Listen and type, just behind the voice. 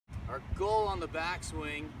Our goal on the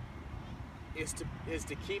backswing is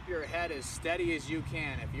to keep your head as steady as you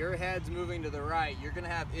can. If your head's moving to the right, you're gonna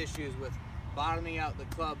have issues with bottoming out the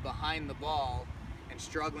club behind the ball and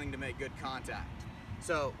struggling to make good contact.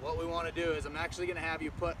 So what we want to do is I'm actually going to have you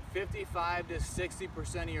put 55 to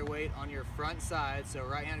 60% of your weight on your front side, so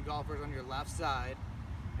right-handed golfers on your left side,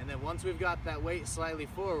 and then once we've got that weight slightly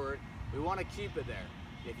forward, we want to keep it there.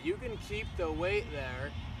 If you can keep the weight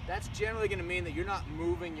there, that's generally going to mean that you're not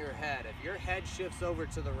moving your head. If your head shifts over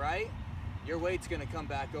to the right, your weight's going to come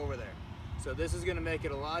back over there. So this is going to make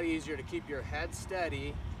it a lot easier to keep your head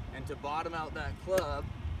steady and to bottom out that club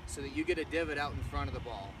so that you get a divot out in front of the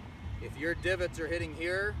ball. If your divots are hitting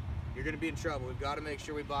here, you're going to be in trouble. We've got to make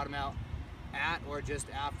sure we bottom out at or just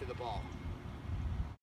after the ball.